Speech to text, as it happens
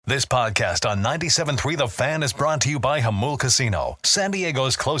This podcast on 97.3 The Fan is brought to you by Jamul Casino, San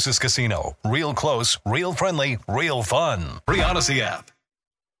Diego's closest casino. Real close, real friendly, real fun. Free Odyssey app.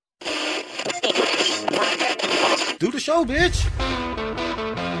 Do the show, bitch.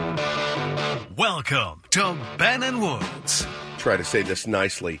 Welcome to Ben and Woods. Try to say this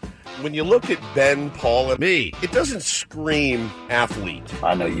nicely. When you look at Ben, Paul, and me, it doesn't scream athlete.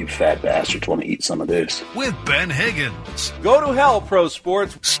 I know you fat bastards want to eat some of this. With Ben Higgins. Go to hell, Pro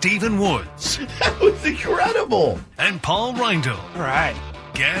Sports. Stephen Woods. That was incredible. And Paul Reindl. All right.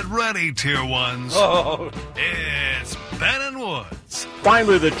 Get ready, Tier 1s. Oh. It's Ben and Woods.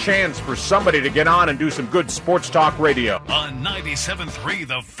 Finally the chance for somebody to get on and do some good sports talk radio. On 97.3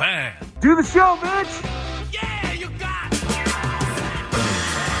 The Fan. Do the show, bitch. Yeah, you got it.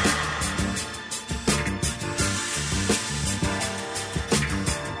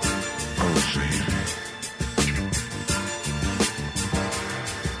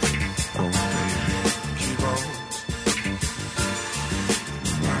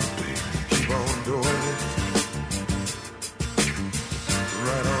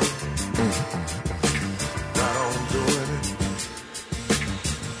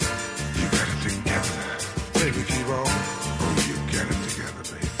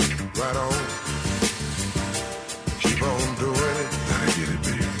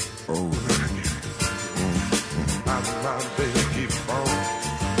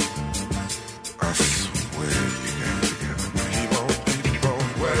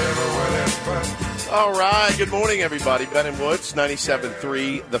 All right, good morning, everybody. Ben and Woods,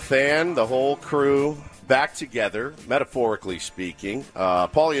 97.3 The Fan, the whole crew back together, metaphorically speaking.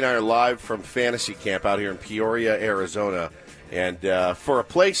 Paulie and I are live from Fantasy Camp out here in Peoria, Arizona. And for a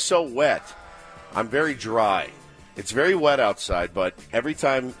place so wet, I'm very dry. It's very wet outside, but every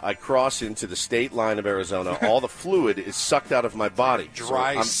time I cross into the state line of Arizona, all the fluid is sucked out of my body.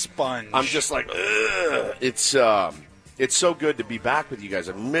 Dry sponge. I'm just like, ugh. It's so good to be back with you guys.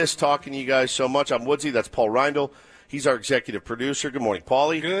 I miss talking to you guys so much. I'm Woodsy. That's Paul Reindl. He's our executive producer. Good morning,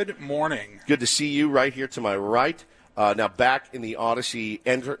 Paulie. Good morning. Good to see you right here to my right. Now back in the Odyssey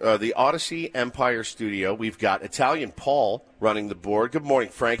Empire studio, we've got Italian Paul running the board. Good morning,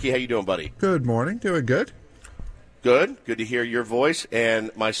 Frankie. How you doing, buddy? Good morning. Doing good. Good. Good to hear your voice.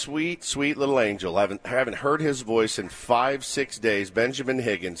 And my sweet, sweet little angel. I haven't heard his voice in 5-6 days. Benjamin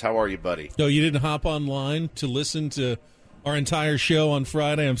Higgins. How are you, buddy? No, you didn't hop online to listen to our entire show on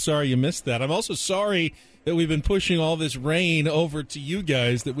Friday. I'm sorry you missed that. I'm also sorry that we've been pushing all this rain over to you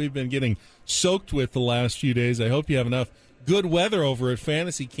guys that we've been getting soaked with the last few days. I hope you have enough good weather over at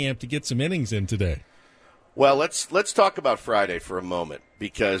Fantasy Camp to get some innings in today. Well, let's talk about Friday for a moment,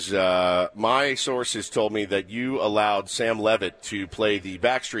 because my sources told me that you allowed Sam Levitt to play the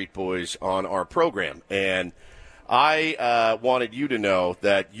Backstreet Boys on our program, and I wanted you to know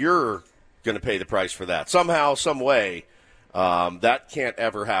that you're going to pay the price for that. Somehow, some way, that can't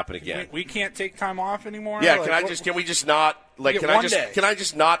ever happen again. We can't take time off anymore? Yeah, can we just not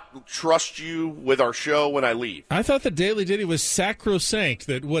trust you with our show when I leave? I thought the Daily Ditty was sacrosanct,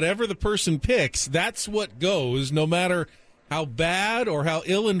 that whatever the person picks, that's what goes, no matter how bad or how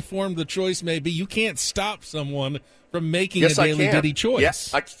ill-informed the choice may be. You can't stop someone from making a Daily Ditty choice.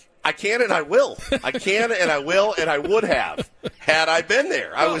 Yes, I can and I will. I can and I will, and I would have had I been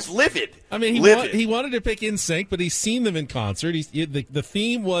there. I was livid. I mean, he wanted to pick NSYNC, but he's seen them in concert. The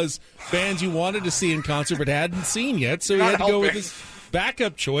theme was bands you wanted to see in concert but hadn't seen yet, so he had to go with his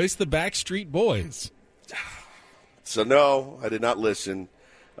backup choice, the Backstreet Boys. So, no, I did not listen.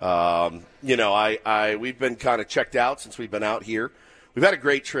 We've been kind of checked out since we've been out here. We've had a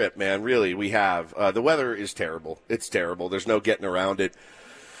great trip, man. Really, we have. The weather is terrible. It's terrible. There's no getting around it.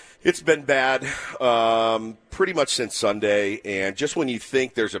 It's been bad pretty much since Sunday, and just when you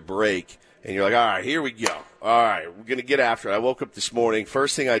think there's a break, and you're like, all right, here we go. All right, we're going to get after it. I woke up this morning.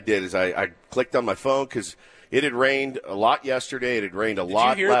 First thing I did is I clicked on my phone because it had rained a lot yesterday. It had rained a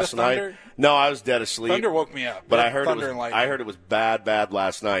lot last night. No, I was dead asleep. Thunder woke me up. But I heard it was bad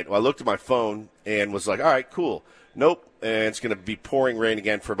last night. Well, I looked at my phone and was like, all right, cool. Nope, and it's going to be pouring rain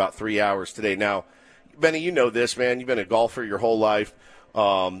again for about 3 hours today. Now, Benny, you know this, man. You've been a golfer your whole life.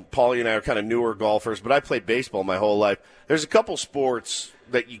 Paulie and I are kind of newer golfers, but I played baseball my whole life. There's a couple sports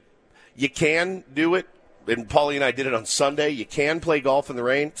that you can do it, and Paulie and I did it on Sunday. You can play golf in the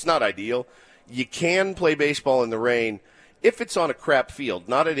rain. It's not ideal. You can play baseball in the rain if it's on a crap field,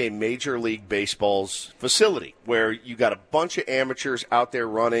 not at a Major League Baseball's facility where you got a bunch of amateurs out there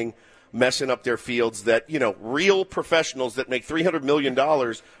running, messing up their fields that, real professionals that make $300 million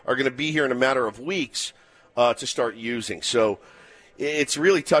are going to be here in a matter of weeks to start using. So it's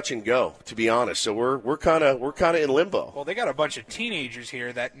really touch and go, to be honest. So we're kind of in limbo. Well, they got a bunch of teenagers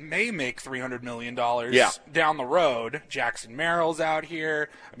here that may make $300 million down the road. Jackson Merrill's out here.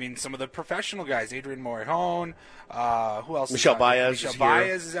 I mean, some of the professional guys, Adrian Morejón, who else? Michel Baez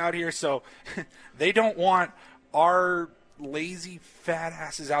is out here. So they don't want our lazy fat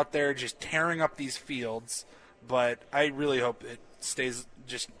asses out there just tearing up these fields. But I really hope it stays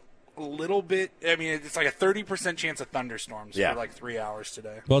just a little bit. I mean, it's like a 30% chance of thunderstorms for like 3 hours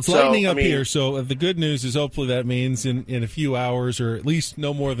today. Well, it's lightning up here, so the good news is hopefully that means in a few hours or at least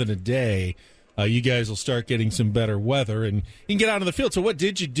no more than a day, you guys will start getting some better weather and you can get out on the field. So what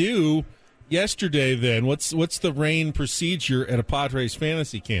did you do yesterday then? What's the rain procedure at a Padres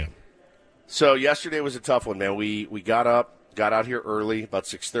fantasy camp? So yesterday was a tough one, man. We got out here early, about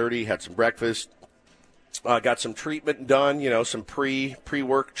 6:30, had some breakfast. Got some treatment done, some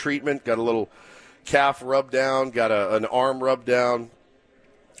pre-work treatment. Got a little calf rub down. Got an arm rub down.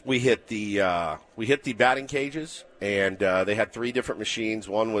 We hit the batting cages, and they had 3 different machines.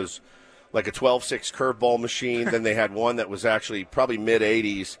 One was like a 12-6 curveball machine. Then they had one that was actually probably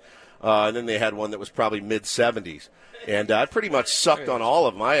mid-80s, and then they had one that was probably mid-70s. And I pretty much sucked on all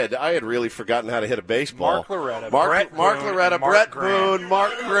of them. I had really forgotten how to hit a baseball. Mark Loretta, Brett Boone,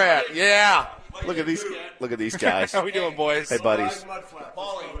 Mark Grant. Yeah. Look at these guys. How we doing, boys? Hey, buddies.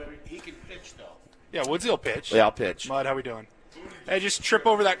 He can pitch, though. Yeah, Woodsy will pitch. Yeah, I'll pitch. Mud, how we doing? Hey, just trip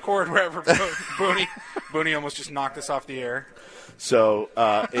over that cord wherever Booney almost just knocked us off the air. So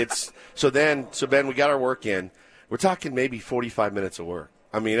Ben, we got our work in. We're talking maybe 45 minutes of work.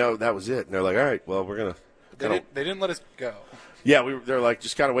 I mean, that was it. And they're like, all right, well, we're gonna. They didn't let us go. Yeah, they're like,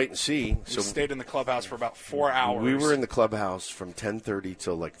 just kind of wait and see. We stayed in the clubhouse for about 4 hours. We were in the clubhouse from 10:30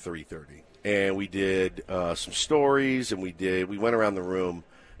 till like 3:30. And we did some stories, and we went around the room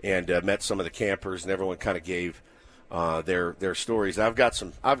and met some of the campers, and everyone kind of gave their stories. And I've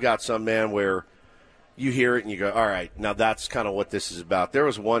got some, man, where you hear it and you go, all right, now that's kind of what this is about. There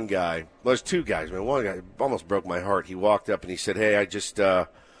was one guy, well, there's 2 guys, man. One guy almost broke my heart. He walked up and he said, hey,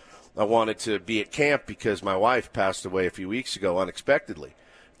 I wanted to be at camp because my wife passed away a few weeks ago unexpectedly,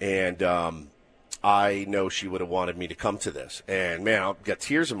 and I know she would have wanted me to come to this. And, man, I got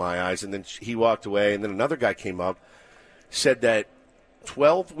tears in my eyes. And then he walked away. And then another guy came up, said that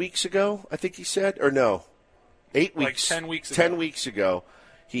 12 weeks ago, I think he said, or no, 8 weeks. Like 10 weeks ago. 10 weeks ago,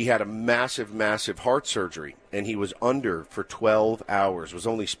 he had a massive, massive heart surgery. And he was under for 12 hours. Was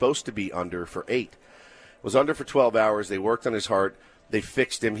only supposed to be under for 8. Was under for 12 hours. They worked on his heart. They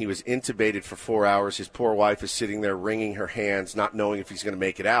fixed him. He was intubated for 4 hours. His poor wife is sitting there wringing her hands, not knowing if he's going to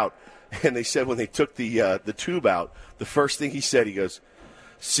make it out. And they said when they took the tube out, the first thing he said, he goes,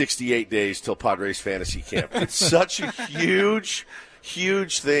 68 days till Padres fantasy camp. It's such a huge,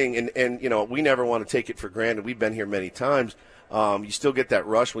 huge thing. And we never want to take it for granted. We've been here many times. You still get that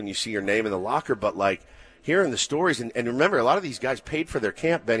rush when you see your name in the locker. But, like, hearing the stories, and remember, a lot of these guys paid for their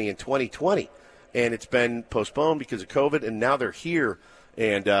camp, Benny, in 2020. And it's been postponed because of COVID, and now they're here.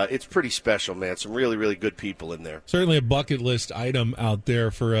 And it's pretty special, man. Some really, really good people in there. Certainly a bucket list item out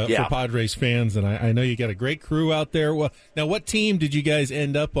there for Padres fans, and I know you got a great crew out there. Well, now, what team did you guys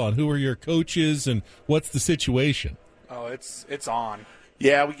end up on? Who are your coaches, and what's the situation? Oh, it's on.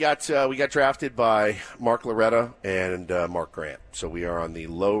 Yeah, we got drafted by Mark Loretta and Mark Grant, so we are on the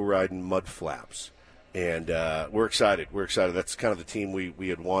Low Riding Mud Flaps. And we're excited. That's kind of the team we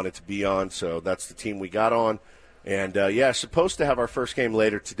had wanted to be on, so that's the team we got on. And, supposed to have our first game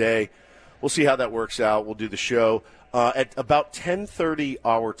later today. We'll see how that works out. We'll do the show. At about 10:30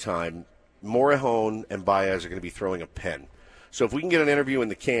 our time, Morejón and Baez are going to be throwing a pen. So if we can get an interview in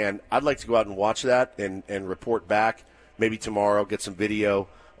the can, I'd like to go out and watch that and report back maybe tomorrow, get some video.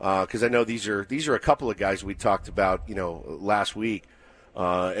 Because I know these are a couple of guys we talked about, last week.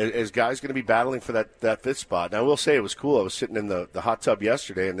 As guys going to be battling for that 5th spot. Now, I will say it was cool. I was sitting in the hot tub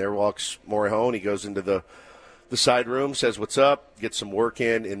yesterday, and there walks Morejón. He goes into the side room, says what's up, get some work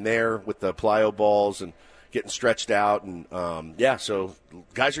in there with the plyo balls and getting stretched out. And, so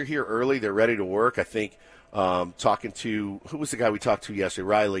guys are here early. They're ready to work. I think talking to – who was the guy we talked to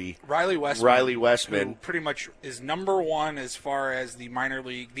yesterday? Riley Westman. Who pretty much is number one as far as the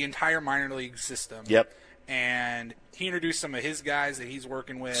entire minor league system. Yep. And he introduced some of his guys that he's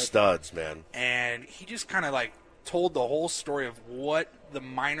working with. Studs, man. And he just kind of told the whole story of what the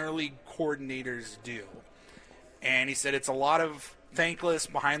minor league coordinators do. And he said it's a lot of thankless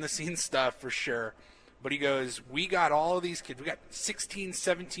behind-the-scenes stuff for sure. But he goes, we got all of these kids. We got 16,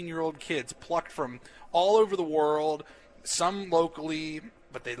 17-year-old kids plucked from all over the world, some locally,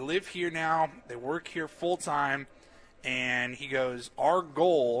 but they live here now. They work here full-time. And he goes, our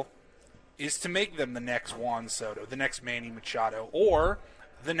goal is to make them the next Juan Soto, the next Manny Machado, or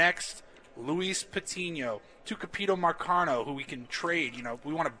the next Luis Patino, Tucapito Marcano, who we can trade.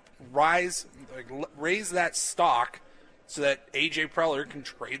 We want to raise that stock so that A.J. Preller can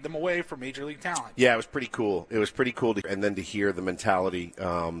trade them away for Major League talent. Yeah, it was pretty cool. It was pretty cool, and then to hear the mentality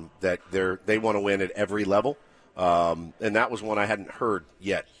that they want to win at every level, and that was one I hadn't heard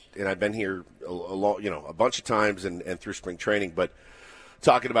yet. And I've been here a bunch of times and through spring training, but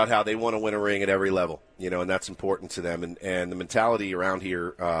talking about how they want to win a ring at every level, and that's important to them. And the mentality around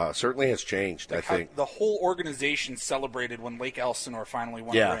here certainly has changed, I think. The whole organization celebrated when Lake Elsinore finally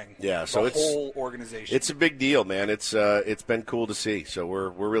won a ring. Yeah, so the whole organization. It's a big deal, man. It's been cool to see. So we're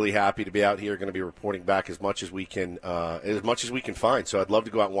really happy to be out here, going to be reporting back as much as we can find. So I'd love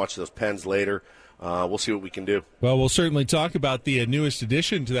to go out and watch those Pens later. We'll see what we can do. Well, we'll certainly talk about the newest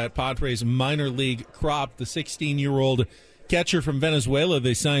addition to that Padres minor league crop, the 16-year-old catcher from Venezuela.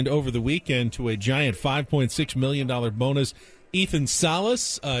 They signed over the weekend to a giant $5.6 million bonus. Ethan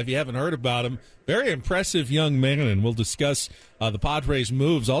Salas, if you haven't heard about him, very impressive young man, and we'll discuss the Padres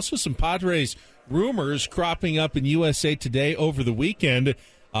moves. Also some Padres rumors cropping up in USA Today over the weekend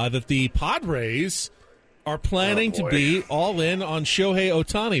that the Padres are planning to be all in on Shohei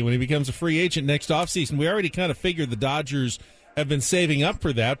Ohtani when he becomes a free agent next offseason. We already kind of figured the Dodgers have been saving up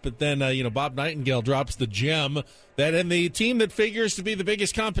for that, but then, Bob Nightingale drops the gem that in the team that figures to be the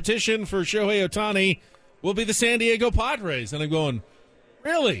biggest competition for Shohei Ohtani will be the San Diego Padres. And I'm going,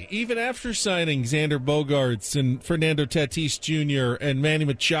 really? Even after signing Xander Bogaerts and Fernando Tatis Jr. and Manny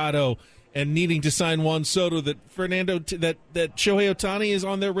Machado and needing to sign Juan Soto, that Shohei Ohtani is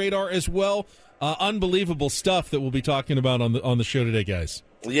on their radar as well. Unbelievable stuff that we'll be talking about on the show today, guys.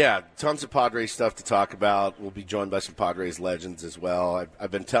 Yeah, tons of Padres stuff to talk about. We'll be joined by some Padres legends as well. I've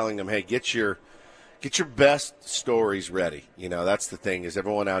been telling them, hey, get your best stories ready. That's the thing, is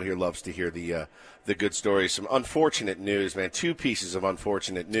everyone out here loves to hear the good stories. Some unfortunate news, man. 2 pieces of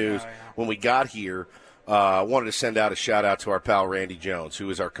unfortunate news. When we got here, I wanted to send out a shout-out to our pal Randy Jones,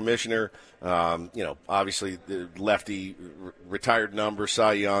 who is our commissioner. Obviously the lefty, retired number,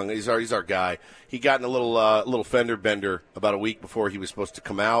 Cy Young. He's our guy. He got in a little fender bender about a week before he was supposed to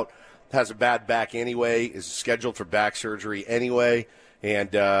come out. Has a bad back anyway, is scheduled for back surgery anyway.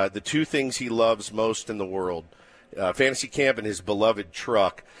 And the 2 things he loves most in the world, fantasy camp and his beloved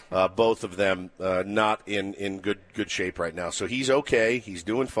truck, both of them not in good shape right now. So he's okay. He's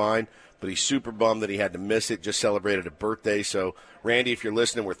doing fine. But he's super bummed that he had to miss it. Just celebrated a birthday. So, Randy, if you're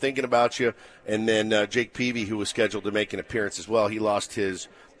listening, we're thinking about you. And then Jake Peavy, who was scheduled to make an appearance as well, he lost his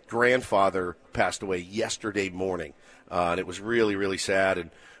grandfather, passed away yesterday morning. And it was really, really sad, and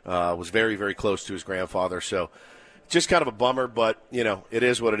was very, very close to his grandfather. So just kind of a bummer, but, it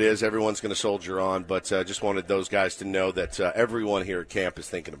is what it is. Everyone's going to soldier on. But just wanted those guys to know that everyone here at camp is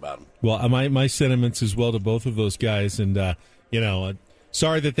thinking about them. Well, my sentiments as well to both of those guys. And,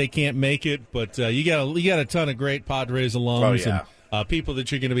 sorry that they can't make it, but you got a ton of great Padres alums and people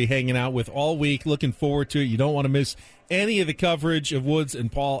that you're going to be hanging out with all week. Looking forward to it. You don't want to miss any of the coverage of Woods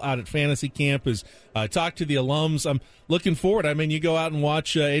and Paul out at Fantasy Camp as talk to the alums. I'm looking forward. I mean, you go out and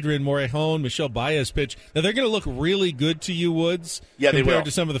watch Adrian Morejon, Michelle Baez pitch. Now, they're going to look really good to you, Woods, compared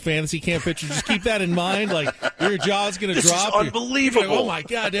to some of the Fantasy Camp pitchers. Just keep that in mind. Like, your jaw's going to drop. This is unbelievable. Oh, my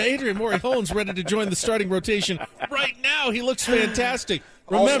God. Adrian Morejon's ready to join the starting rotation right now. He looks fantastic.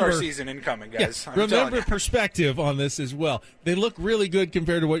 All-star season incoming, guys. Yeah, remember perspective on this as well. They look really good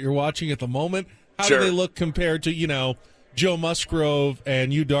compared to what you're watching at the moment. How do they look compared to, Joe Musgrove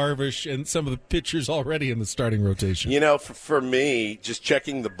and Yu Darvish and some of the pitchers already in the starting rotation? For me, just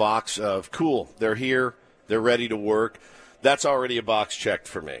checking the box of, cool, they're here, they're ready to work, that's already a box checked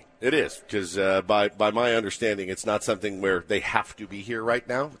for me. It is, because by my understanding, it's not something where they have to be here right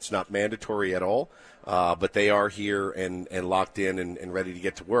now. It's not mandatory at all. But they are here and locked in and ready to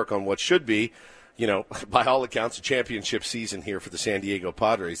get to work on what should be, by all accounts, a championship season here for the San Diego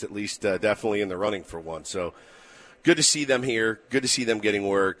Padres, at least definitely in the running for one. So good to see them here. Good to see them getting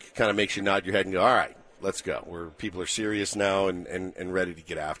work. Kind of makes you nod your head and go, all right, let's go. People are serious now and ready to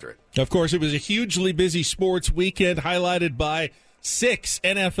get after it. Of course, it was a hugely busy sports weekend highlighted by 6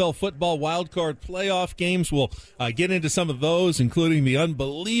 NFL football wildcard playoff games. We'll get into some of those, including the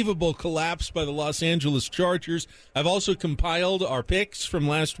unbelievable collapse by the Los Angeles Chargers. I've also compiled our picks from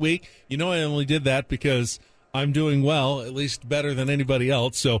last week. I only did that because I'm doing well, at least better than anybody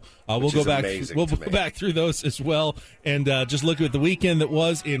else. So we'll go back. We'll go back through those as well, and just look at the weekend that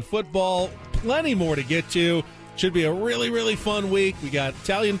was in football. Plenty more to get to. Should be a really, really fun week. We got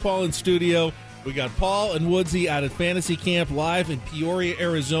Italian Paul in studio. We got Paul and Woodsy out at Fantasy Camp live in Peoria,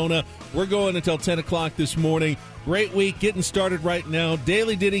 Arizona. We're going until 10 o'clock this morning. Great week getting started right now.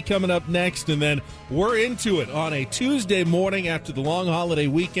 Daily Diddy coming up next, and then we're into it on a Tuesday morning after the long holiday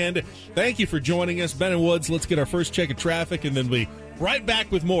weekend. Thank you for joining us. Ben and Woods, let's get our first check of traffic, and then we'll be right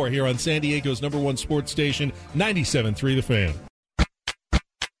back with more here on San Diego's #1 sports station, 97.3 The Fan.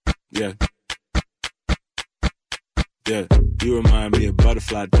 Yeah. Yeah, you remind me of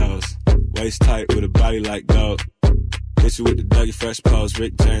butterfly dolls. Waist tight with a body like gold. Hit you with the Dougie Fresh pose.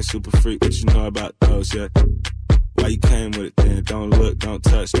 Rick James, super freak, what you know about those, yeah. Why you came with it then? Don't look, don't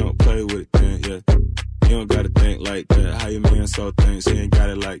touch, don't play with it then, yeah. You don't gotta think like that. How you man so things, he ain't got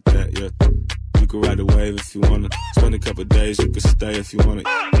it like that, yeah. You can ride the wave if you wanna. Spend a couple days, you can stay if you wanna.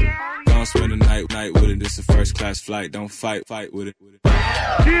 Don't spend the night with it. This a first class flight. Don't fight with it.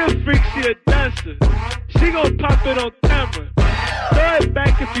 She a freak, she a dancer. She gon' pop it on camera. Throw it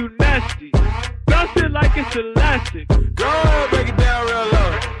back if you nasty. Bounce it like it's elastic. Go ahead, break it down real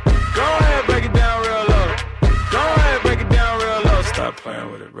low. Go ahead, break it down real low. Go ahead, break it down real low. Stop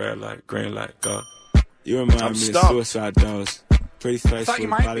playing with it. Red light, green light, go. You remind me of Suicide Dolls. Pretty face with a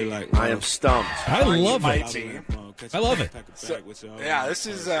body like. I am stumped. I love it. I love it. So, yeah, this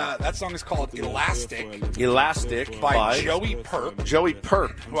is that song is called Elastic. Elastic by Joey Perp. Joey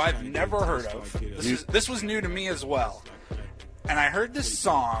Perp, who I've never heard of. This was new to me as well. And I heard this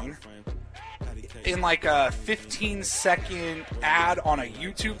song in like a 15-second ad on a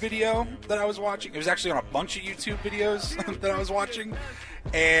YouTube video that I was watching. It was actually on a bunch of YouTube videos that I was watching.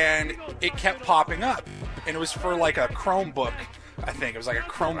 And it kept popping up. And it was for like a Chromebook. I think it was like a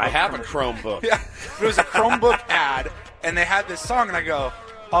Chromebook. I have a Chromebook. Yeah, it was a Chromebook ad, and they had this song, and I go,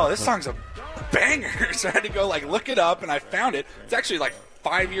 "Oh, this song's a banger!" So I had to go like look it up, and I found it. It's actually like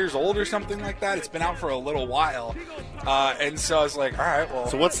 5 years old or something like that. It's been out for a little while, and so I was like, "All right, well."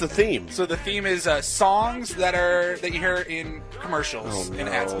 So what's the theme? So the theme is songs that you hear in commercials and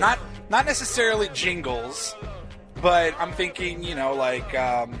ads, not necessarily jingles, but I'm thinking, like.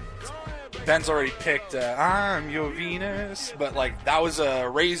 Ben's already picked I'm Your Venus, but like that was a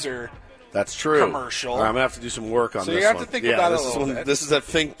Razor. That's true. Commercial. All right, I'm gonna have to do some work on this. So you have to think about it a little bit. This is a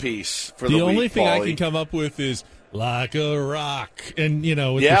think piece for the week. The only thing Paulie. I can come up with is like a rock, and with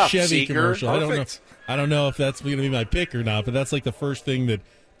the Chevy Seeger. commercial. Perfect. I don't know if that's going to be my pick or not, but that's like the first thing that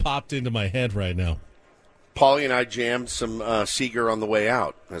popped into my head right now. Paulie and I jammed some Seeger on the way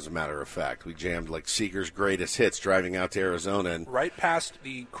out, as a matter of fact. We jammed like Seeger's greatest hits driving out to Arizona. And right past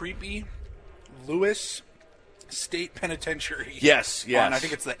the creepy Lewis State Penitentiary. Yes. I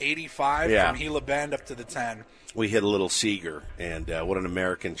think it's the 85 from Gila Bend up to the 10. We hit a little Seeger, and what an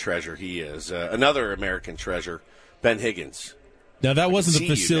American treasure he is. Another American treasure, Ben Higgins. Now, that wasn't the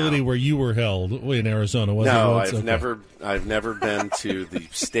facility where you were held in Arizona, was it? No, I've never been to the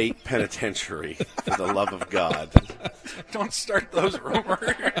state penitentiary, for the love of God. Don't start those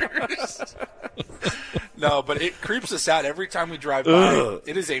rumors. No, but it creeps us out every time we drive by.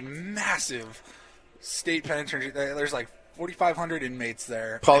 It is a massive state penitentiary. There's like 4,500 inmates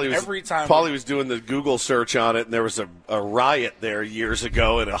there. Paulie was doing the Google search on it, and there was a riot there years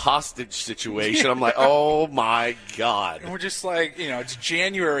ago in a hostage situation. I'm like, oh my God. And we're just like, it's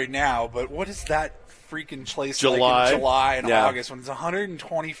January now, but what is that freaking place July. like in July and August when it's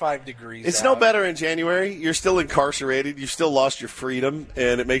 125 degrees It's out? no better in January. You're still incarcerated. You've still lost your freedom,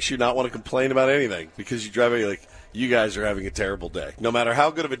 and it makes you not want to complain about anything because you drive like, you guys are having a terrible day. No matter how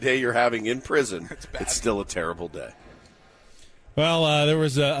good of a day you're having in prison, it's still a terrible day. Well, there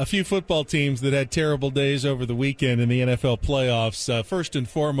was a few football teams that had terrible days over the weekend in the NFL playoffs. First and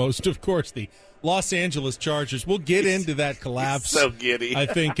foremost, of course, the Los Angeles Chargers. We'll get into that collapse. So giddy. I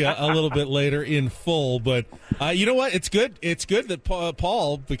think a little bit later in full. But you know what? It's good. It's good that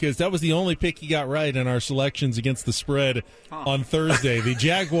Paul, because that was the only pick he got right in our selections against the spread on Thursday. The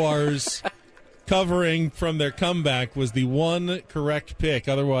Jaguars covering from their comeback was the one correct pick.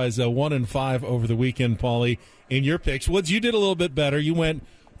 Otherwise, 1-5 over the weekend, Paulie, in your picks. Woods, you did a little bit better. You went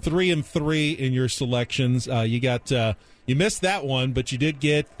 3-3 in your selections. You missed that one, but you did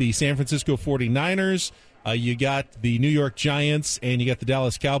get the San Francisco 49ers. You got the New York Giants, and you got the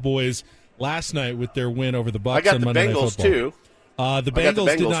Dallas Cowboys last night with their win over the Bucs. I got on the Monday Bengals, Night too. The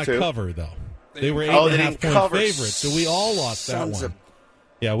Bengals did not cover, though. They were 8.5-point favorites, so we all lost that one.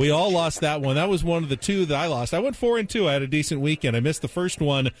 Yeah, we all lost that one. That was one of the two that I lost. I went 4-2. I had a decent weekend. I missed the first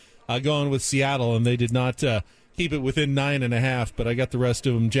one going with Seattle, and they did not keep it within 9.5, but I got the rest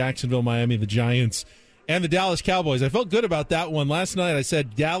of them: Jacksonville, Miami, the Giants, and the Dallas Cowboys. I felt good about that one. Last night I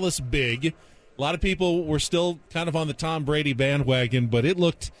said Dallas big. A lot of people were still kind of on the Tom Brady bandwagon, but it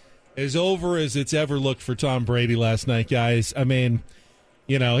looked as over as it's ever looked for Tom Brady last night, guys. I mean,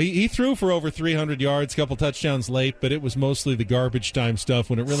 You know, he threw for over 300 yards, a couple touchdowns late, but it was mostly the garbage time stuff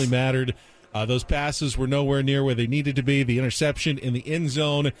when it really mattered. Those passes were nowhere near where they needed to be. The interception in the end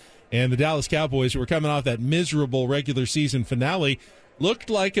zone, and the Dallas Cowboys, who were coming off that miserable regular season finale, looked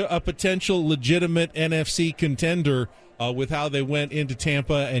like a potential legitimate NFC contender with how they went into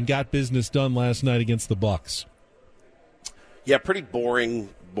Tampa and got business done last night against the Bucs. Yeah, pretty boring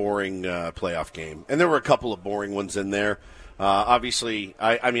playoff game. And there were a couple of boring ones in there. Obviously,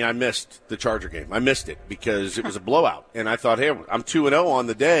 I missed the Charger game. I missed it because it was a blowout. And I thought, hey, I'm 2-0 on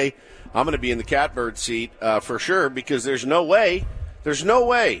the day. I'm going to be in the catbird seat for sure because there's no way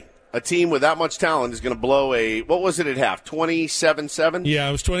a team with that much talent is going to blow what was it at half, 27-7? Yeah,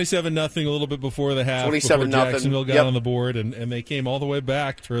 it was 27-0 a little bit before the half. 27-0. Before Jacksonville got on the board, and they came all the way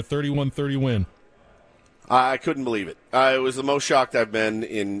back for a 31-30 win. I couldn't believe it. It was the most shocked I've been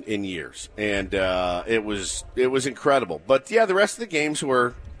in years, and it was incredible. But yeah, the rest of the games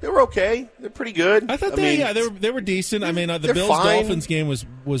were okay. They're pretty good. I thought they were decent. I mean, the Bills Dolphins game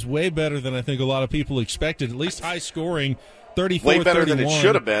was way better than I think a lot of people expected. At least high scoring. 34-31. Way better than it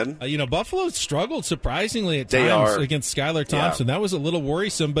should have been. Buffalo struggled surprisingly at times against Skylar Thompson. Yeah. That was a little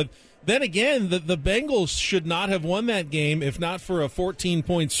worrisome. But then again, the Bengals should not have won that game if not for a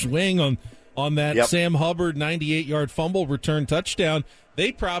 14-point swing on that Sam Hubbard 98-yard fumble return touchdown.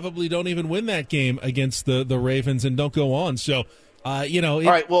 They probably don't even win that game against the Ravens and don't go on. So, all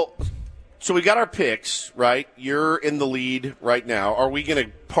right, well, so we got our picks, right? You're in the lead right now. Are we going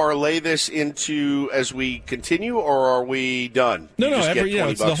to parlay this into as we continue, or are we done?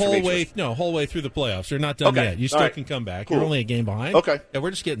 It's the whole way through the playoffs. They're not done yet. You still can come back. Cool. You're only a game behind. Okay. Yeah,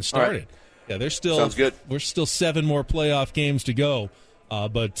 we're just getting started. Right. Yeah, there's still sounds good. We're still 7 more playoff games to go,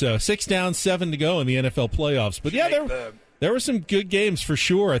 but 6 down, 7 to go in the NFL playoffs. But yeah, there were some good games for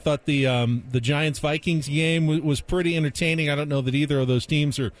sure. I thought the Giants-Vikings game was pretty entertaining. I don't know that either of those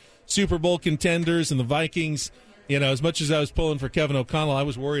teams are Super Bowl contenders, and the Vikings, as much as I was pulling for Kevin O'Connell, I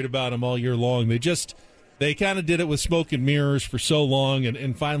was worried about him all year long. They kind of did it with smoke and mirrors for so long,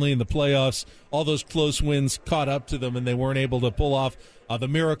 and finally in the playoffs, all those close wins caught up to them, and they weren't able to pull off the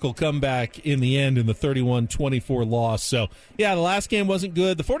miracle comeback in the end in the 31-24 loss. So, yeah, the last game wasn't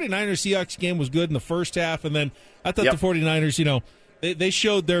good. The 49ers-Seahawks game was good in the first half, and then I thought the 49ers, they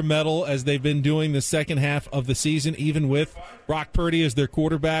showed their mettle as they've been doing the second half of the season, even with Brock Purdy as their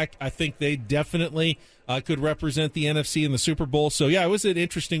quarterback. I think they definitely could represent the NFC in the Super Bowl. So, yeah, it was an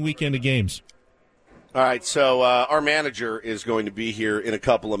interesting weekend of games. All right, so our manager is going to be here in a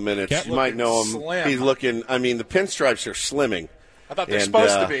couple of minutes. You might know him. Slim. He's looking, the pinstripes are slimming. I thought they're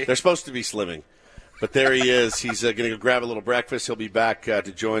supposed to be. They're supposed to be slimming. But there he is. He's going to go grab a little breakfast. He'll be back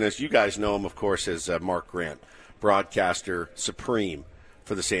to join us. You guys know him, of course, as Mark Grant, broadcaster supreme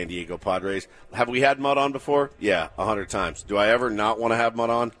for the San Diego Padres. Have we had Mudd on before? Yeah, 100 times. Do I ever not want to have Mudd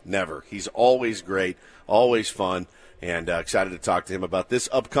on? Never. He's always great, always fun, and excited to talk to him about this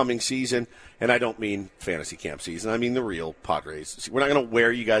upcoming season. And I don't mean fantasy camp season. I mean the real Padres. We're not going to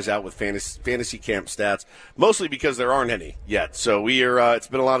wear you guys out with fantasy camp stats, mostly because there aren't any yet. So it's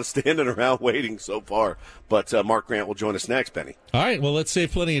been a lot of standing around waiting so far. But Mark Grant will join us next, Benny. All right, well, let's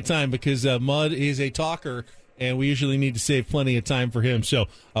save plenty of time because Mudd is a talker, and we usually need to save plenty of time for him. So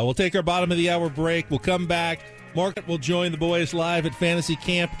we'll take our bottom of the hour break. We'll come back. Mark will join the boys live at Fantasy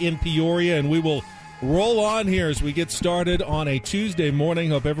Camp in Peoria, and we will roll on here as we get started on a Tuesday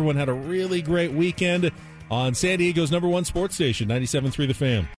morning. Hope everyone had a really great weekend on San Diego's #1 sports station, 97.3 The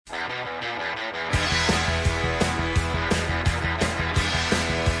Fan.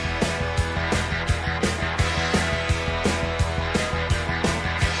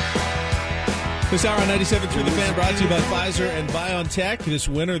 This hour on 97.3 The Fan brought to you by Pfizer and BioNTech. This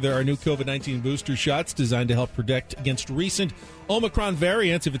winter, there are new COVID-19 booster shots designed to help protect against recent Omicron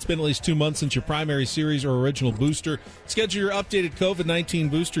variants. If it's been at least 2 months since your primary series or original booster, schedule your updated COVID-19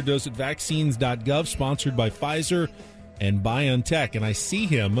 booster dose at vaccines.gov, sponsored by Pfizer and BioNTech. And I see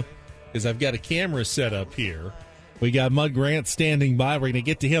him because I've got a camera set up here. We got Mudd Grant standing by. We're going to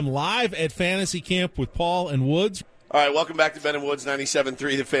get to him live at Fantasy Camp with Paul and Woods. All right, welcome back to Ben and Woods,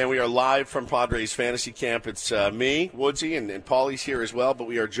 97.3 The Fan. We are live from Padres Fantasy Camp. It's me, Woodsy, and Paulie's here as well, but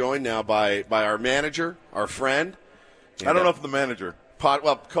we are joined now by our manager, our friend. I don't know if the manager.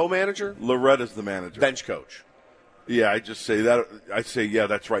 Co-manager? Loretta's the manager. Bench coach. Yeah, I just say that. I say, yeah,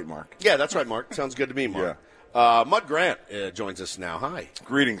 that's right, Mark. Yeah, that's right, Mark. Sounds good to me, Mark. Yeah. Mudd Grant joins us now. Hi.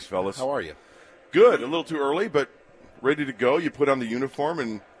 Greetings, fellas. How are you? Good. A little too early, but ready to go. You put on the uniform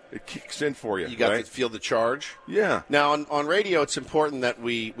and it kicks in for you. You got to feel the charge? Yeah. Now, on radio, it's important that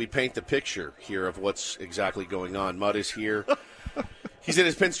we paint the picture here of what's exactly going on. Mudd is here. He's in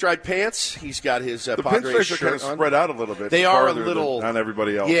his pinstripe pants. He's got his The Padres pinstripes are shirt kind of on. spread out a little bit. They are a farther little on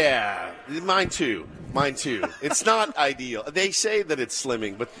everybody else. Yeah, mine too. It's not ideal. They say that it's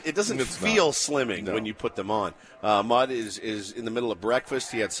slimming, but it doesn't feel slimming when you put them on. Mudd is in the middle of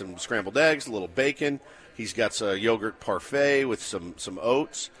breakfast. He had some scrambled eggs, a little bacon. He's got a yogurt parfait with some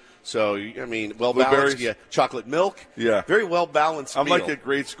oats. So, I mean, well-balanced. Yeah, chocolate milk. Yeah. Very well-balanced I'm meal. like a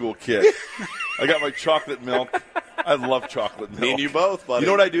grade school kid. I got my chocolate milk. I love chocolate milk. Me and you both, buddy. You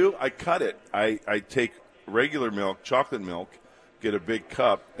know what I do? I cut it. I take regular milk, chocolate milk, get a big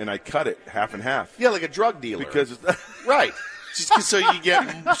cup, and I cut it half and half. Yeah, like a drug dealer. Because it's right. Just so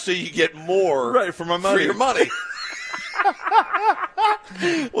you get more right for my money. For your money.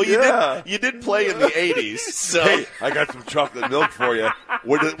 Well, you did play in the 80s, so hey, I got some chocolate milk for you.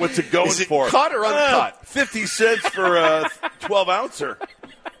 What's it going Is it for? cut or uncut? 50 cents for a 12-ouncer.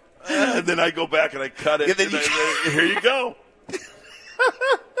 And then I go back and I cut it. Yeah, then here you go.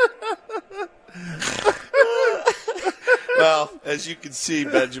 Well, as you can see,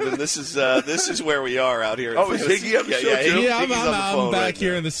 Benjamin, this is where we are out here. Oh, is Higgy on the show too? Yeah, Higgy's on the phone I'm back right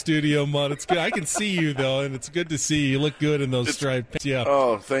here now. in the studio, Mudd. It's good. I can see you though, and it's good to see you. You look good in those striped pants. Yeah.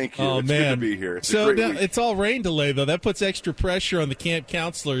 Oh, thank you. Oh It's man, good to be here. It's a so great now, week. it's all rain delay though. That puts extra pressure on the camp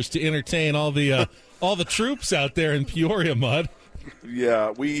counselors to entertain all the troops out there in Peoria, Mudd.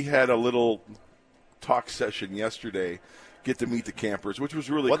 Yeah, we had a little talk session yesterday. Get to meet the campers, which was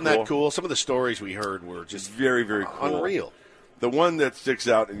really Wasn't cool. that cool? Some of the stories we heard were just very, very cool. unreal. The one that sticks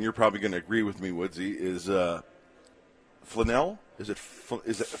out, and you're probably going to agree with me, Woodsy, is Flanell. Is it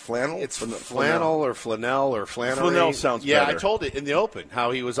flannel? It's flannel or flanell or flannery. Flanell sounds Yeah, better. I told it in the open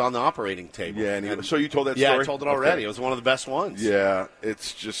how he was on the operating table. Yeah, and so you told that Yeah, story? I told it already. Okay. It was one of the best ones. Yeah,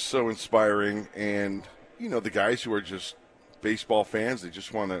 it's just so inspiring. And, the guys who are just baseball fans, they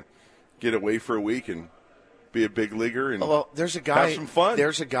just want to get away for a week and be a big leaguer and there's a guy. have some fun.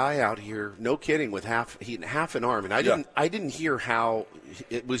 There's a guy out here, no kidding, with half an arm, and I didn't hear how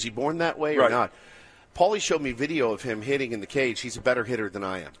was he born that way or Right. not. Paulie showed me video of him hitting in the cage. He's a better hitter than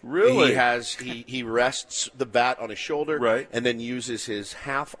I am. Really? He rests the bat on his shoulder, Right. and then uses his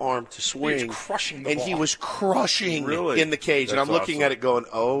half arm to swing. He was crushing the and ball. he was crushing Really? in the cage. and That's I'm looking awesome. at it, going,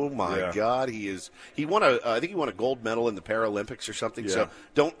 "Oh my Yeah. God, he is." He won I think he won a gold medal in the Paralympics or something. Yeah. So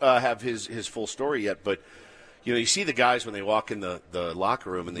don't have his full story yet, but. You see the guys when they walk in the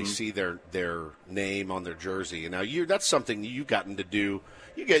locker room and they see their name on their jersey. And now that's something you've gotten to do.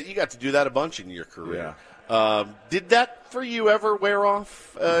 You got to do that a bunch in your career. Yeah. Did that for you ever wear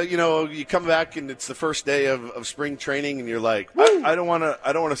off? You come back and it's the first day of spring training and you're like, Woo! I don't want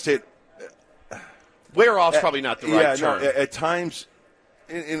to say it. Wear off's probably not the right No, term. at times,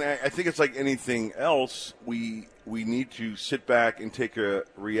 and I think it's like anything else, we need to sit back and take a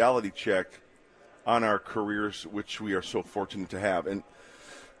reality check on our careers, which we are so fortunate to have. And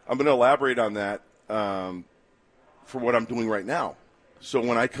I'm going to elaborate on that for what I'm doing right now. So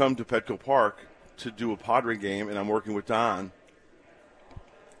when I come to Petco Park to do a Padre game and I'm working with Don,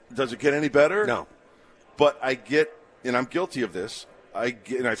 does it get any better? No. But I get, and I'm guilty of this,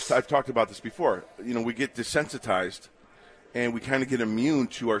 and I've talked about this before, we get desensitized and we kind of get immune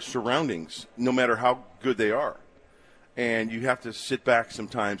to our surroundings, no matter how good they are. And you have to sit back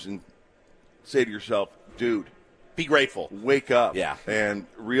sometimes and say to yourself, dude, be grateful. Wake up. Yeah. And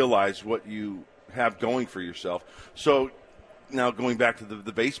realize what you have going for yourself. So now going back to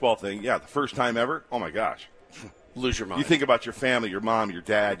the baseball thing, the first time ever, oh my gosh. Lose your mind. You think about your family, your mom, your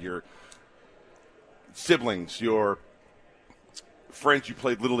dad, your siblings, your friends you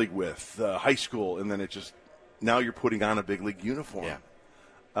played Little League with, high school, and then now you're putting on a big league uniform.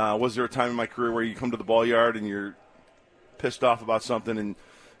 Yeah. Was there a time in my career where you come to the ball yard and you're pissed off about something and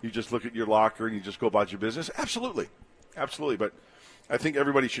you just look at your locker and you just go about your business? Absolutely. Absolutely. But I think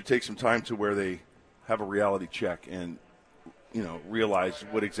everybody should take some time to where they have a reality check and, realize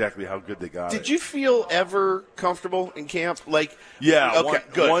how good they got. Did you feel ever comfortable in camp? Yeah. Okay,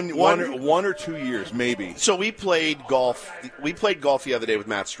 good. One or 2 years, maybe. So we played golf. We played golf the other day with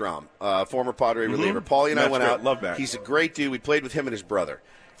Matt Strom, former Padre reliever. Paulie and I went out. Love Matt. He's a great dude. We played with him and his brother.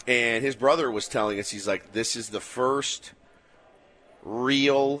 And his brother was telling us, he's like, this is the first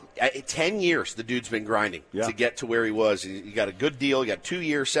real 10 years the dude's been grinding to get to where he was. He got a good deal. He got 2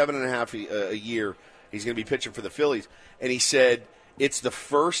 years, 7.5 a year. He's going to be pitching for the Phillies. And he said it's the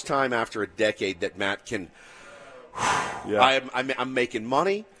first time after a decade that Matt can I'm making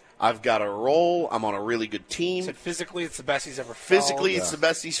money. I've got a role. I'm on a really good team. He said physically it's the best he's ever felt. Physically, it's the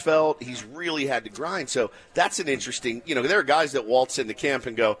best he's felt. He's really had to grind. So that's an interesting, there are guys that waltz into camp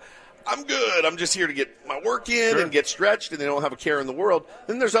and go, I'm good. I'm just here to get my work in and get stretched, and they don't have a care in the world.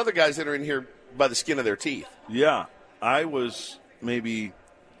 Then there's other guys that are in here by the skin of their teeth. Yeah. I was maybe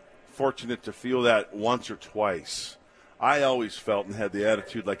fortunate to feel that once or twice. I always felt and had the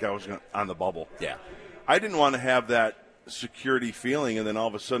attitude like I was on the bubble. Yeah. I didn't want to have that security feeling and then all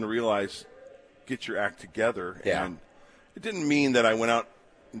of a sudden realize, get your act together. Yeah. And it didn't mean that I went out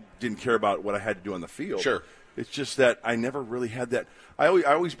and didn't care about what I had to do on the field. Sure. It's just that I never really had that. I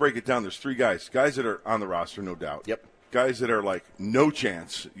always break it down. There's three guys that are on the roster, no doubt. Yep. Guys that are like, no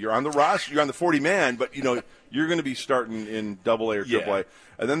chance. You're on the roster, you're on the 40-man, but, you're going to be starting in AA or AAA. Yeah.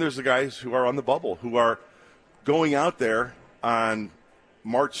 And then there's the guys who are on the bubble, who are going out there on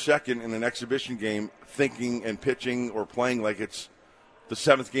March 2nd in an exhibition game thinking and pitching or playing like it's the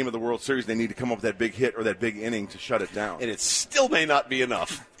 7th game of the World Series. They need to come up with that big hit or that big inning to shut it down. And it still may not be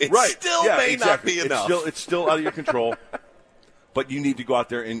enough. It right. still Yeah, may exactly. not be enough. It's still out of your control. But you need to go out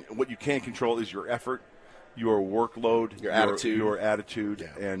there, and what you can control is your effort, your workload, your attitude,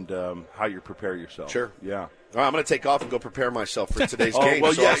 and how you prepare yourself. Sure. Yeah. All right, I'm going to take off and go prepare myself for today's game.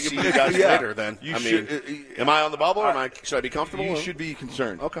 Well, so I'll see you guys later then. Am I on the bubble? Should I be comfortable? You should be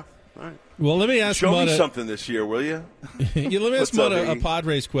concerned. Okay. All right. Well, let me ask Show Mud me something this year, will you? Let me ask Mud a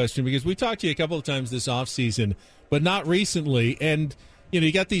Padres question, because we talked to you a couple of times this offseason, but not recently. And,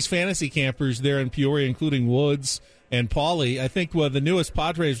 you got these fantasy campers there in Peoria, including Woods and Paulie. I think the newest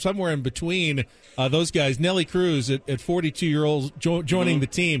Padres, somewhere in between those guys, Nelly Cruz at 42 years old, joining the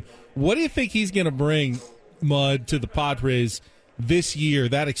team. What do you think he's going to bring, Mud, to the Padres this year,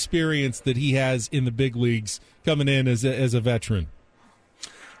 that experience that he has in the big leagues coming in as a veteran?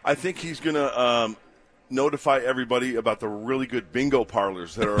 I think he's going to notify everybody about the really good bingo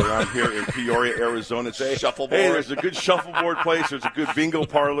parlors that are around here in Peoria, Arizona. Say, shuffleboard. Hey, there's a good shuffleboard place. There's a good bingo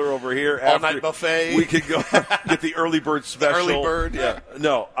parlor over here. All-night buffet. We could go get the early bird special. Early bird, yeah.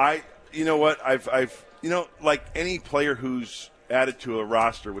 No, you know what? I've like any player who's added to a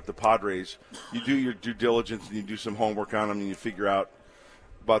roster with the Padres, you do your due diligence and you do some homework on them and you figure out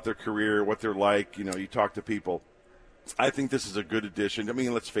about their career, what they're like. You talk to people. I think this is a good addition. I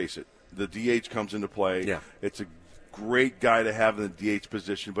mean, let's face it. The DH comes into play. Yeah. It's a great guy to have in the DH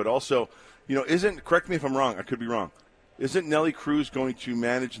position. But also, correct me if I'm wrong. I could be wrong. Isn't Nelly Cruz going to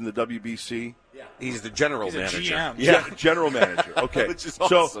manage in the WBC? Yeah. He's the general manager. GM. Yeah, general manager. Okay. Which is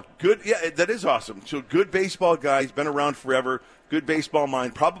awesome. So, good. Yeah, that is awesome. So, good baseball guy. He's been around forever. Good baseball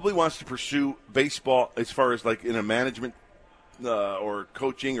mind. Probably wants to pursue baseball as far as like in a management or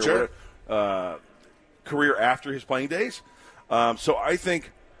coaching or whatever, career after his playing days. So I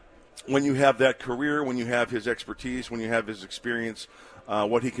think when you have that career, when you have his expertise, when you have his experience,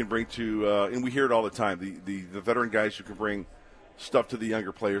 what he can bring to and we hear it all the time, the veteran guys who can bring stuff to the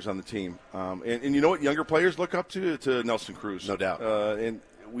younger players on the team. And you know what younger players look up to Nelson Cruz. No doubt. And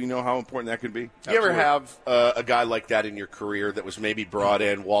we know how important that can be. You ever have a guy like that in your career that was maybe brought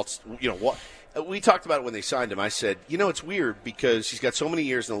in, waltzed, we talked about it when they signed him. I said, it's weird because he's got so many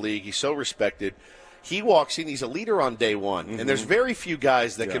years in the league. He's so respected. He walks in, he's a leader on day one. And there's very few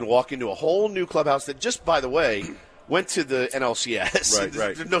guys that can walk into a whole new clubhouse that just, by the way, went to the NLCS.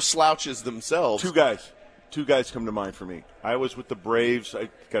 Right. There's no slouches themselves. Two guys come to mind for me. I was with the Braves. I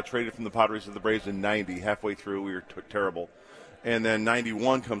got traded from the Padres to the Braves in 90. Halfway through, we were terrible. And then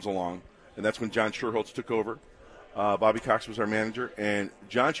 91 comes along, and that's when John Schuerholz took over. Bobby Cox was our manager, and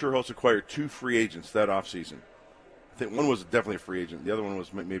John Schuerholz acquired 2 free agents that offseason. I think one was definitely a free agent. The other one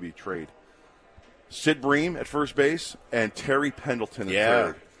was maybe a trade. Sid Bream at first base and Terry Pendleton at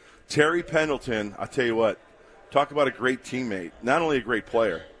third. Terry Pendleton, I'll tell you what, talk about a great teammate. Not only a great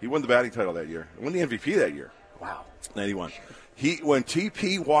player, he won the batting title that year. He won the MVP that year. Wow. 91. When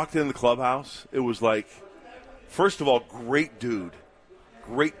TP walked in the clubhouse, it was like, first of all, great dude,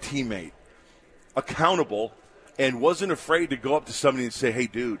 great teammate, accountable, and wasn't afraid to go up to somebody and say, hey,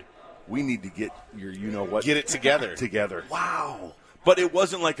 dude, we need to get your you-know-what. Get it together. Together. Wow. But it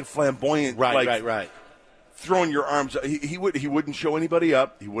wasn't like a flamboyant, right. throwing your arms. He wouldn't show anybody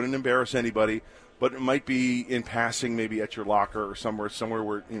up. He wouldn't embarrass anybody. But it might be in passing, maybe at your locker or somewhere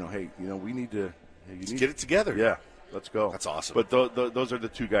where we need to get it together. Yeah, let's go. That's awesome. But those are the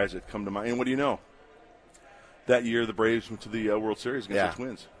 2 guys that come to mind. And what do you know? That year, the Braves went to the World Series against the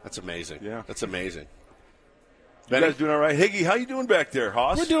Twins. That's amazing. Yeah, that's amazing. You guys doing all right? Higgy, how you doing back there,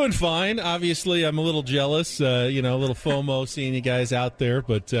 Hoss? We're doing fine. Obviously, I'm a little jealous, a little FOMO seeing you guys out there.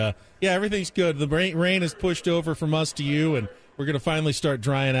 But, everything's good. The rain has pushed over from us to you, and we're going to finally start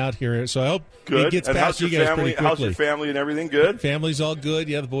drying out here. So I hope it gets past you guys pretty quickly. How's your family and everything good? Family's all good.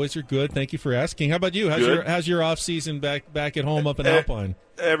 Yeah, the boys are good. Thank you for asking. How about you? How's your off season back at home up in Alpine?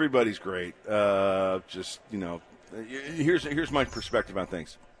 Everybody's great. Here's my perspective on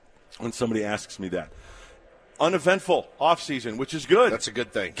things when somebody asks me that. uneventful off season, which is good. That's a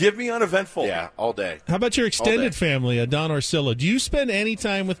good thing. Give me uneventful. Yeah, all day. How about your extended family, Don Orsillo? Do you spend any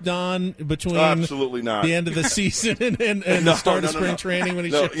time with Don between Absolutely not. the end of the season and the start of spring training when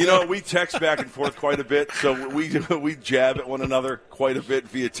he shows up? We text back and forth quite a bit, so we jab at one another quite a bit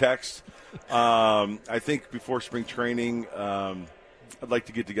via text. I think before spring training, I'd like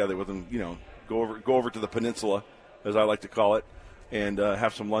to get together with him. Go over to the peninsula, as I like to call it, and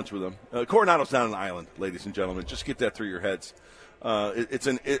have some lunch with him. Coronado's not an island, ladies and gentlemen. Just get that through your heads. It's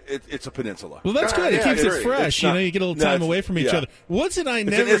a peninsula. Well, that's good. It keeps it fresh. You get a little time away from each other. Woods and I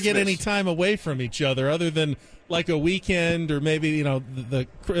never get any time away from each other other than like a weekend or maybe, the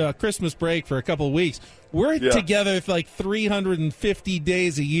Christmas break for a couple of weeks. We're together for like 350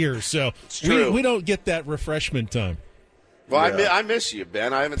 days a year, so we don't get that refreshment time. Well, I miss you,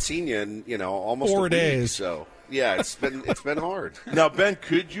 Ben. I haven't seen you in almost 4 days. Week, so yeah, it's been hard. Now, Ben,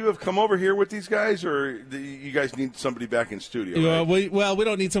 could you have come over here with these guys, or do you guys need somebody back in studio? Right? We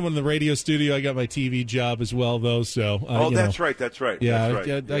don't need someone in the radio studio. I got my TV job as well, though. So that's right.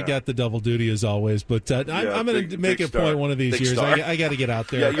 Yeah, I got the double duty as always. But I'm going to make a point one of these years. I got to get out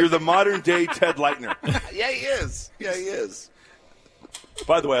there. Yeah, you're the modern day Ted Leitner. Yeah, he is.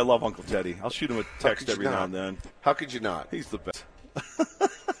 By the way, I love Uncle Teddy. I'll shoot him a text every now and then. How could you not? He's the best.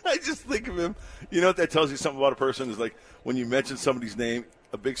 I just think of him. You know what that tells you something about a person is like when you mention somebody's name,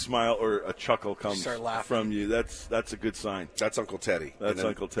 a big smile or a chuckle comes from you. That's a good sign. That's Uncle Teddy. That's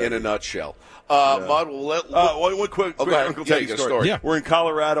Uncle Teddy. In a nutshell. Mud, one quick Uncle Teddy story. Yeah. We're in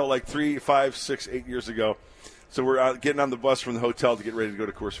Colorado like 3, 5, 6, 8 years ago. So we're getting on the bus from the hotel to get ready to go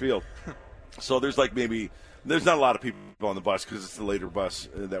to Coors Field. So there's not a lot of people on the bus because it's the later bus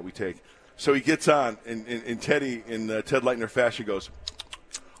that we take. So he gets on, and Teddy, in Ted Leitner fashion, goes,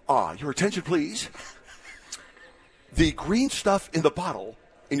 your attention, please. The green stuff in the bottle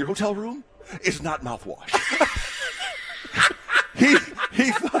in your hotel room is not mouthwash. He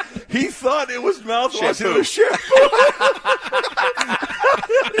thought it was mouthwash. Shampoo. It was shampoo.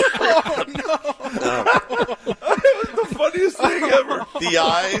 It was the funniest thing ever. The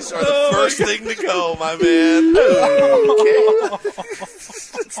eyes are the first thing to go, my man.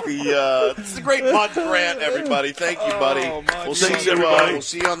 It's the great Mud Grant, everybody. Thank you, buddy. We'll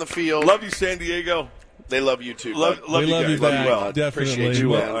see you on the field. Love you, San Diego. They love you too. Love you back. Well. Definitely. Appreciate you,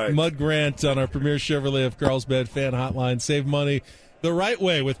 Mud, Mud Grant on our Premier Chevrolet of Carlsbad fan hotline. Save money the right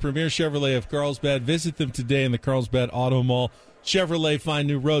way with Premier Chevrolet of Carlsbad. Visit them today in the Carlsbad Auto Mall. Chevrolet, find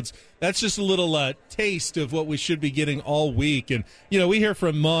new roads. That's just a little taste of what we should be getting all week. And, we hear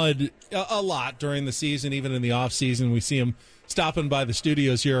from Mud a lot during the season, even in the off season. We see him stopping by the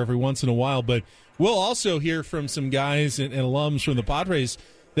studios here every once in a while. But we'll also hear from some guys and alums from the Padres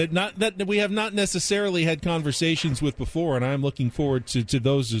that we have not necessarily had conversations with before, and I'm looking forward to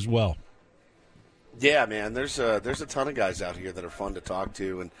those as well. Yeah, man, there's a ton of guys out here that are fun to talk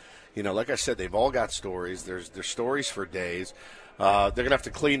to, and like I said, they've all got stories. There's stories for days. They're gonna have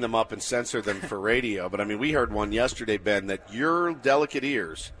to clean them up and censor them for radio. But I mean, we heard one yesterday, Ben, that your delicate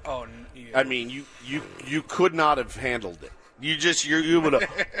ears. Oh, yeah. I mean, you could not have handled it. You would have.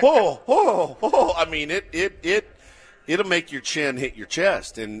 Oh. I mean, it'll make your chin hit your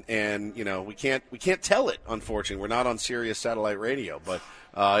chest, and we can't tell it. Unfortunately, we're not on Sirius satellite radio, but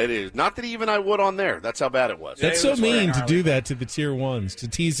it is not that even I would on there. That's how bad it was. That's so mean to do that to the tier ones, to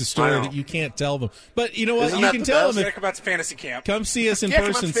tease a story that you can't tell them. But you know what? You can tell them. Come out to Fantasy Camp. Come see us in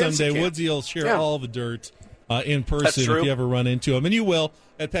person someday. Woodsy will share all the dirt in person if you ever run into him, and you will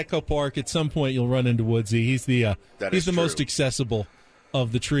at Petco Park. At some point, you'll run into Woodsy. He's the most accessible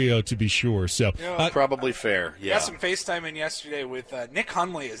of the trio, to be sure. So probably fair. Yeah. Got some FaceTime in yesterday with Nick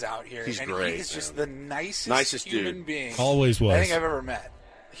Hundley is out here. He's and great. He's just the nicest human being. Always was. I think I've ever met.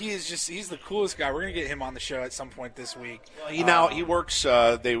 He's the coolest guy. We're gonna get him on the show at some point this week. Well, he works. He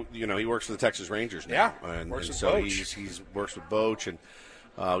works for the Texas Rangers now. Yeah, and works with so Boch. He works with Boch, and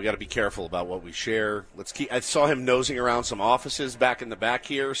we got to be careful about what we share. I saw him nosing around some offices back in the back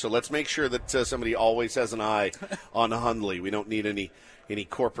here, so let's make sure that somebody always has an eye on Hundley. We don't need any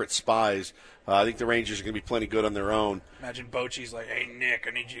corporate spies. I think the Rangers are going to be plenty good on their own. Imagine Bochy's like, "Hey Nick,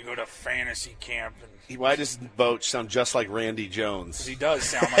 I need you to go to fantasy camp." Why does Boch sound just like Randy Jones? Because he does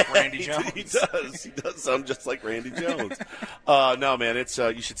sound like Randy Jones. He does sound just like Randy Jones. No, man, it's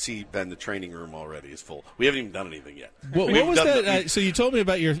you should see, Ben. The training room already is full. We haven't even done anything yet. What was that? So you told me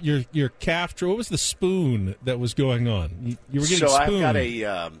about your calf. What was the spoon that was going on? You were getting spooned.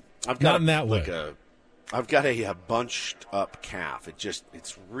 Not in that way. I've got a bunched up calf.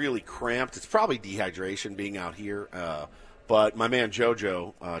 It's really cramped. It's probably dehydration being out here. But my man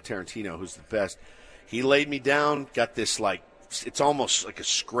Jojo Tarantino, who's the best, he laid me down, got this like it's almost like a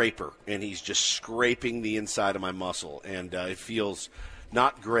scraper, and he's just scraping the inside of my muscle, and it feels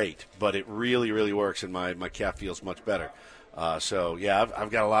not great, but it really, really works, and my calf feels much better. So, yeah,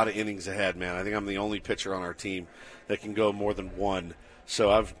 I've got a lot of innings ahead, man. I think I'm the only pitcher on our team that can go more than one.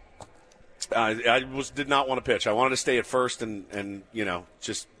 So I did not want to pitch. I wanted to stay at first and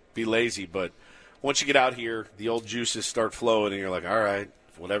just be lazy. But once you get out here, the old juices start flowing, and you're like, all right,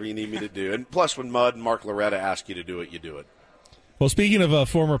 whatever you need me to do. And plus, when Mud and Mark Loretta ask you to do it, you do it. Well, speaking of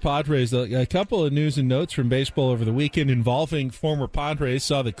former Padres, a couple of news and notes from baseball over the weekend involving former Padres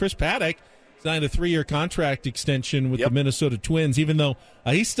saw that Chris Paddock signed a 3-year contract extension with the Minnesota Twins, even though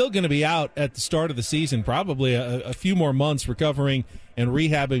he's still going to be out at the start of the season, probably a few more months recovering and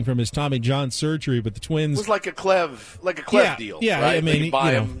rehabbing from his Tommy John surgery. But the Twins... It was like a Clev deal. Yeah, right? I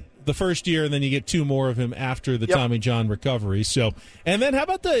mean, the first year, and then you get 2 more of him after the Tommy John recovery. So, and then how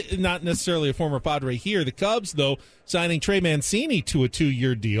about not necessarily a former Padre here, the Cubs, though, signing Trey Mancini to a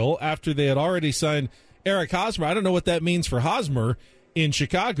 2-year deal after they had already signed Eric Hosmer. I don't know what that means for Hosmer in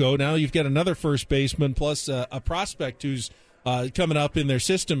Chicago. Now you've got another first baseman plus a prospect who's coming up in their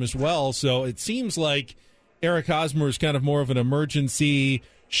system as well. So it seems like Eric Hosmer is kind of more of an emergency,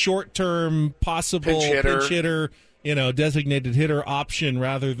 short-term, possible pinch hitter, designated hitter option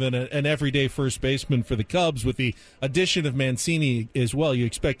rather than an everyday first baseman for the Cubs. With the addition of Mancini as well, you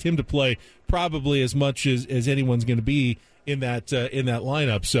expect him to play probably as much as anyone's going to be in that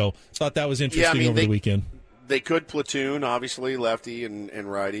lineup. So thought that was interesting over the weekend. They could platoon, obviously, lefty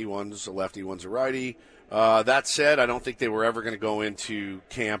and righty. One's a lefty, one's a righty. That said, I don't think they were ever going to go into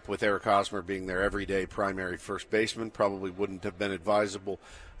camp with Eric Hosmer being their everyday primary first baseman. Probably wouldn't have been advisable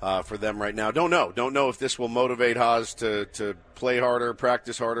for them right now. Don't know if this will motivate Haas to play harder,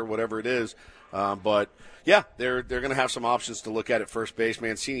 practice harder, whatever it is. But yeah, they're going to have some options to look at first base.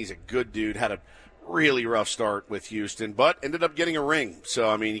 Mancini's a good dude. Had a really rough start with Houston, but ended up getting a ring. So,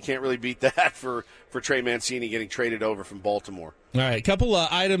 I mean, you can't really beat that for Trey Mancini getting traded over from Baltimore. All right, a couple of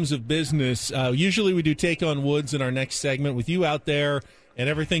items of business. Usually we do Take on Woods in our next segment. With you out there and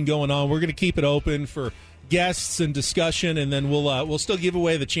everything going on, we're going to keep it open for guests and discussion, and then we'll still give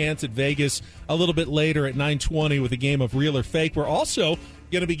away the chance at Vegas a little bit later at 9:20 with a game of Real or Fake. We're also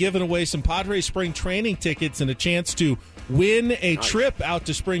going to be giving away some Padres spring training tickets and a chance to win a trip out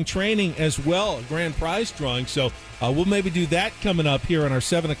to spring training as well, a grand prize drawing. So we'll maybe do that coming up here in our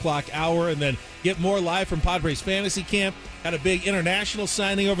 7 o'clock hour, and then get more live from Padres Fantasy Camp. Had a big international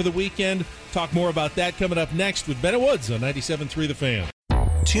signing over the weekend. Talk more about that coming up next with Bennett Woods on 97.3 The Fan.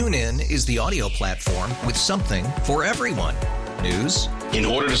 TuneIn is the audio platform with something for everyone. News. In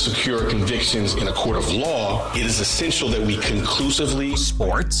order to secure convictions in a court of law, it is essential that we conclusively.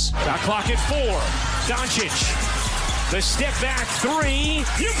 Sports. Got clock at 4. Doncic. The step back 3.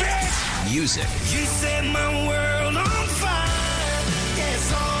 You bet. Music. You set my world on fire.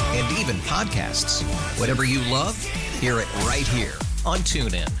 Yes, and even podcasts. Whatever you love, hear it right here on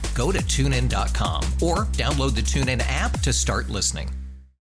TuneIn. Go to TuneIn.com or download the TuneIn app to start listening.